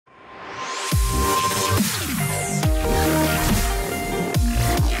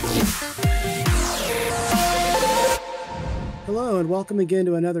and welcome again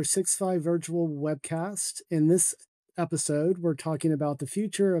to another 6.5 virtual webcast. In this episode, we're talking about the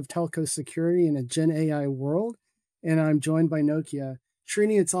future of telco security in a GenAI world, and I'm joined by Nokia.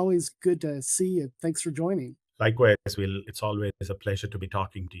 Srini, it's always good to see you. Thanks for joining. Likewise, Will, it's always a pleasure to be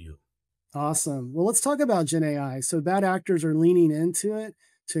talking to you. Awesome. Well, let's talk about GenAI. So bad actors are leaning into it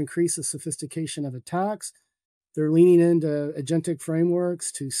to increase the sophistication of attacks. They're leaning into agentic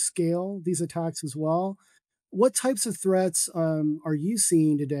frameworks to scale these attacks as well. What types of threats are you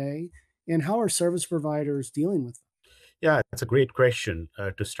seeing today, and how are service providers dealing with them? Yeah, it's a great question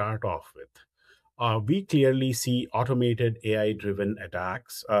to start off with. We clearly see automated AI-driven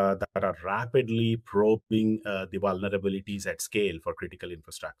attacks that are rapidly probing the vulnerabilities at scale for critical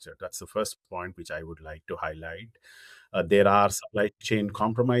infrastructure. That's the first point which I would like to highlight. There are supply chain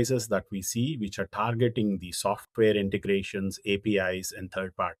compromises that we see, which are targeting the software integrations, APIs, and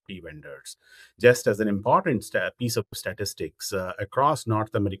third-party vendors. Just as an important piece of statistics, across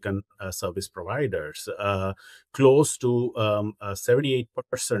North American service providers, close to 78%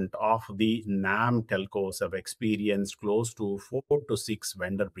 of the NAM telcos have experienced close to 4 to 6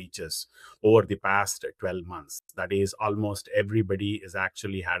 vendor breaches over the past 12 months. That is, almost everybody has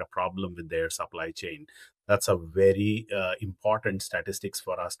actually had a problem with their supply chain. That's a very important statistics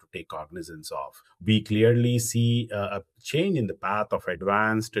for us to take cognizance of. We clearly see a change in the path of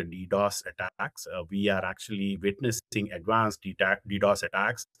advanced DDoS attacks. We are actually witnessing advanced DDoS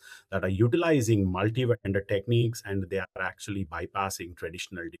attacks that are utilizing multi-vendor techniques, and they are actually bypassing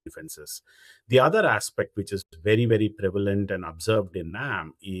traditional defenses. The other aspect, which is very, very prevalent and observed in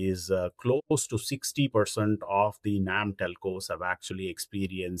NAM, is close to 60% of the NAM telcos have actually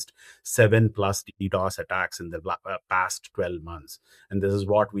experienced 7+ DDoS attacks in the past 12 months. And this is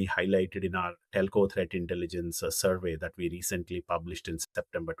what we highlighted in our telco threat intelligence survey that we recently published in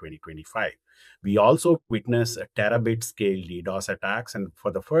September 2025. We also witnessed a terabit scale DDoS attacks. And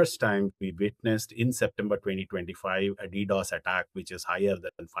for the first time, we witnessed in September 2025 a DDoS attack which is higher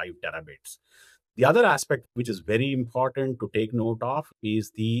than 5 terabits. The other aspect which is very important to take note of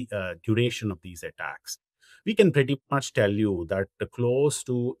is the duration of these attacks. We can pretty much tell you that close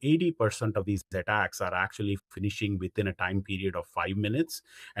to 80% of these attacks are actually finishing within a time period of 5 minutes,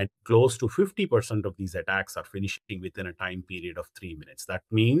 and close to 50% of these attacks are finishing within a time period of 3 minutes. That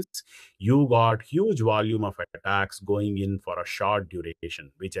means you got huge volume of attacks going in for a short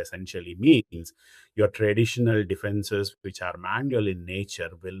duration, which essentially means your traditional defenses, which are manual in nature,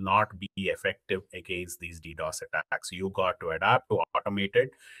 will not be effective against these DDoS attacks. You got to adapt to automated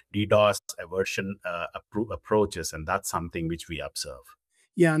DDoS aversion approaches, and that's something which we observe.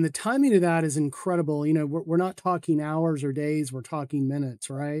 Yeah, and the timing of that is incredible. We're not talking hours or days, we're talking minutes,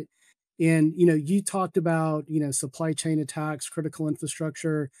 right? And you talked about supply chain attacks, critical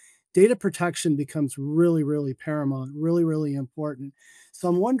infrastructure. Data protection becomes really, really paramount, really, really important. So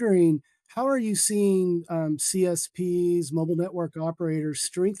I'm wondering, how are you seeing CSPs, mobile network operators,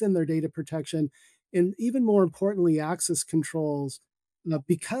 strengthen their data protection, and even more importantly, access controls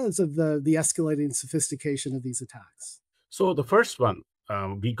because of the escalating sophistication of these attacks? So the first one,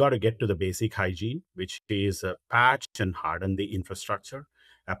 we got to get to the basic hygiene, which is patch and harden the infrastructure,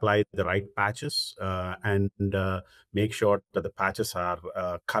 apply the right patches, and make sure that the patches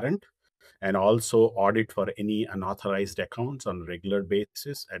are current, and also audit for any unauthorized accounts on a regular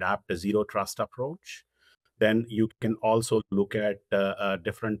basis, adapt a zero trust approach. Then you can also look at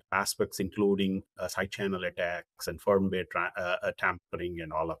different aspects, including side channel attacks and firmware tampering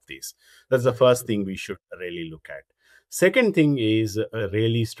and all of these. That's the first thing we should really look at. Second thing is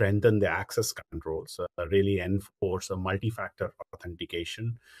really strengthen the access controls, really enforce a multi-factor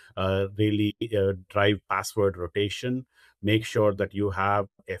authentication, really drive password rotation, make sure that you have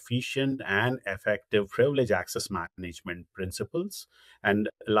efficient and effective privilege access management principles. And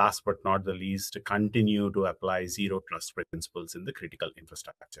last but not the least, continue to apply zero trust principles in the critical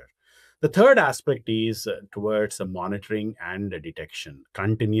infrastructure. The third aspect is towards monitoring and detection.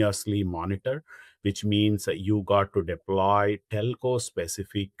 Continuously monitor, which means you got to deploy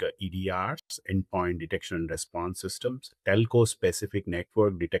telco-specific EDRs, endpoint detection and response systems, telco-specific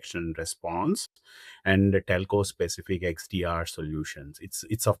network detection and response, and telco-specific XDR solutions.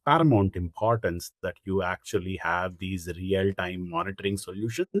 It's of paramount importance that you actually have these real-time monitoring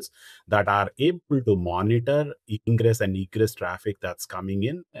solutions that are able to monitor ingress and egress traffic that's coming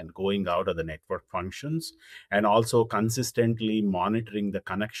in and going out of the network functions, and also consistently monitoring the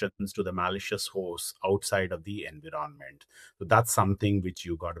connections to the malicious hosts outside of the environment. So that's something which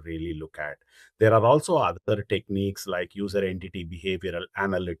you got to really look at. There are also other techniques like user entity behavioral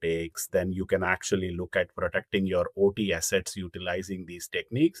analytics. Then you can actually look at protecting your OT assets utilizing these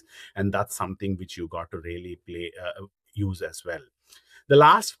techniques. And that's something which you got to really use as well. The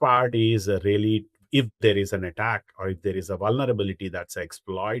last part is really, if there is an attack or if there is a vulnerability that's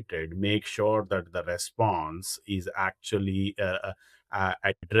exploited, make sure that the response is actually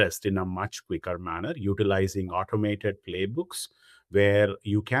addressed in a much quicker manner, utilizing automated playbooks where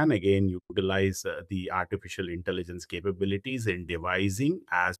you can again utilize the artificial intelligence capabilities in devising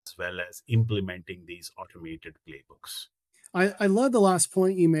as well as implementing these automated playbooks. I love the last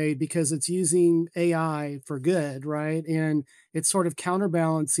point you made because it's using AI for good, right? And it's sort of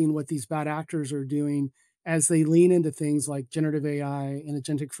counterbalancing what these bad actors are doing as they lean into things like generative AI and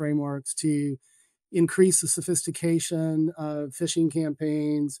agentic frameworks to increase the sophistication of phishing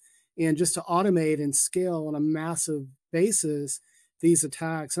campaigns and just to automate and scale on a massive basis these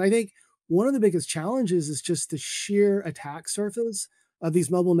attacks. And I think one of the biggest challenges is just the sheer attack surface of these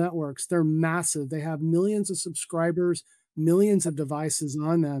mobile networks. They're massive. They have millions of subscribers, millions of devices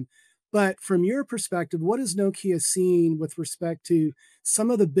on them. But from your perspective, what is Nokia seeing with respect to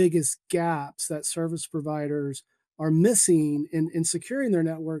some of the biggest gaps that service providers are missing in securing their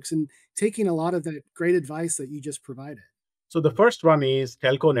networks and taking a lot of the great advice that you just provided? So the first one is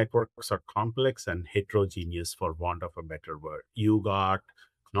telco networks are complex and heterogeneous, for want of a better word. You got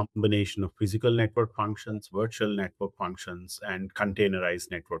combination of physical network functions, virtual network functions, and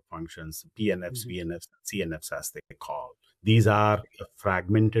containerized network functions, PNFs, Mhm. VNFs, CNFs as they call. These are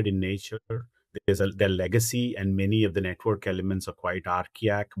fragmented in nature. Their legacy, and many of the network elements are quite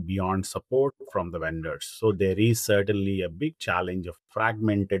archaic beyond support from the vendors. So there is certainly a big challenge of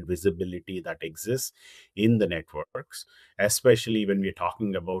fragmented visibility that exists in the networks, especially when we're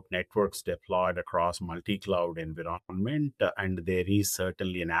talking about networks deployed across multi-cloud environment. And there is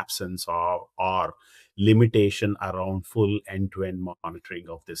certainly an absence of or limitation around full end-to-end monitoring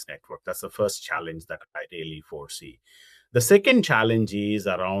of this network. That's the first challenge that I really foresee. The second challenge is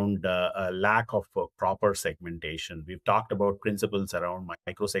around a lack of proper segmentation. We've talked about principles around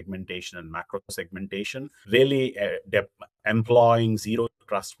micro segmentation and macro segmentation, really employing zero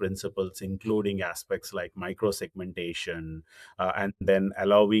trust principles, including aspects like micro segmentation, and then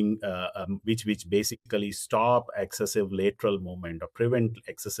allowing which basically stop excessive lateral movement or prevent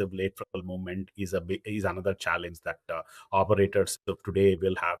excessive lateral movement is another challenge that operators of today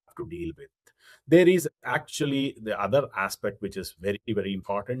will have to deal with. There is actually the other aspect which is very, very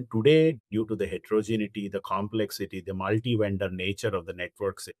important today, due to the heterogeneity, the complexity, the multi-vendor nature of the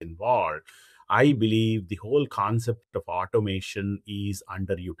networks involved. I believe the whole concept of automation is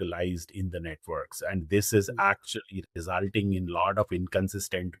underutilized in the networks, and this is actually resulting in a lot of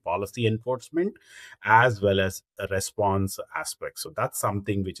inconsistent policy enforcement as well as a response aspect. So that's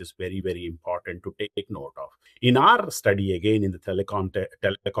something which is very, very important to take note of. In our study, again, in the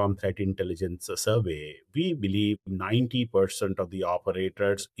telecom threat intelligence survey, we believe 90% of the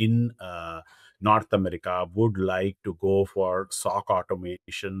operators in North America would like to go for SOC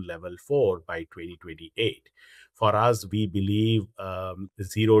automation level 4 by 2028. For us, we believe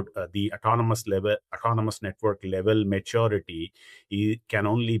the autonomous network level maturity can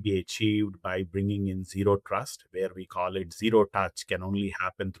only be achieved by bringing in zero trust, where we call it zero touch, can only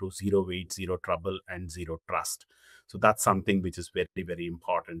happen through zero wait, zero trouble, and zero trust. So that's something which is very, very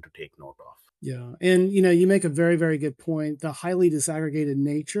important to take note of. Yeah. And you make a very, very good point. The highly disaggregated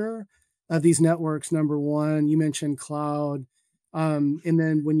nature of these networks, number one, you mentioned cloud. And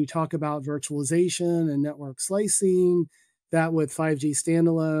then when you talk about virtualization and network slicing, that with 5G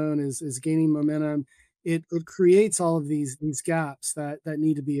standalone is gaining momentum. It creates all of these gaps that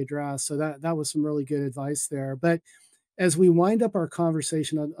need to be addressed. So that was some really good advice there. But as we wind up our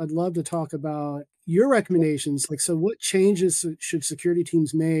conversation, I'd love to talk about your recommendations. Like, so what changes should security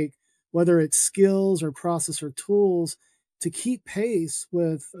teams make, whether it's skills or process or tools, to keep pace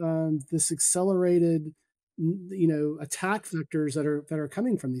with this accelerated, attack vectors that are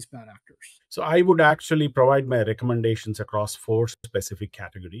coming from these bad actors? So I would actually provide my recommendations across four specific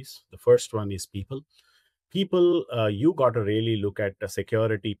categories. The first one is people. You got to really look at the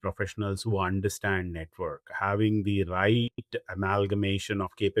security professionals who understand network. Having the right amalgamation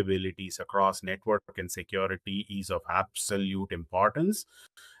of capabilities across network and security is of absolute importance.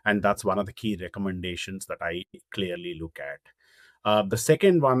 And that's one of the key recommendations that I clearly look at. The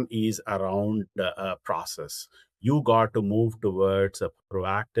second one is around the process. You got to move towards a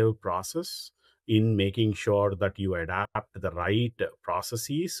proactive process in making sure that you adapt the right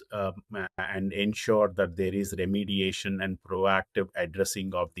processes, and ensure that there is remediation and proactive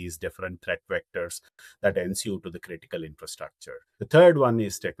addressing of these different threat vectors that ensue to the critical infrastructure. The third one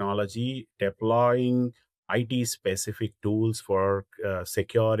is technology, deploying IT specific tools for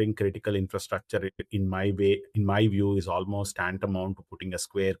securing critical infrastructure. In my view, is almost tantamount to putting a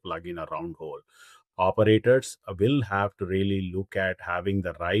square plug in a round hole. Operators will have to really look at having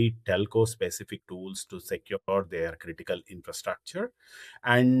the right telco specific tools to secure their critical infrastructure.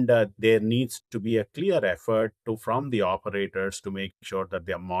 And there needs to be a clear effort from the operators to make sure that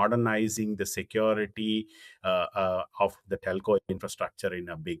they are modernizing the security of the telco infrastructure in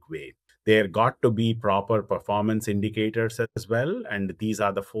a big way. There got to be proper performance indicators as well. And these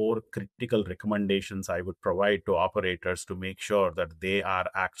are the four critical recommendations I would provide to operators to make sure that they are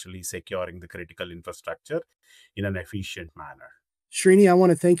actually securing the critical infrastructure in an efficient manner. Srini, I want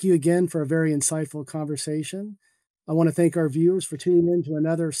to thank you again for a very insightful conversation. I want to thank our viewers for tuning in to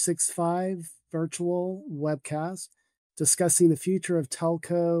another 6.5 virtual webcast discussing the future of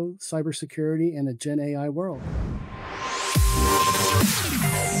telco, cybersecurity, and a Gen AI world.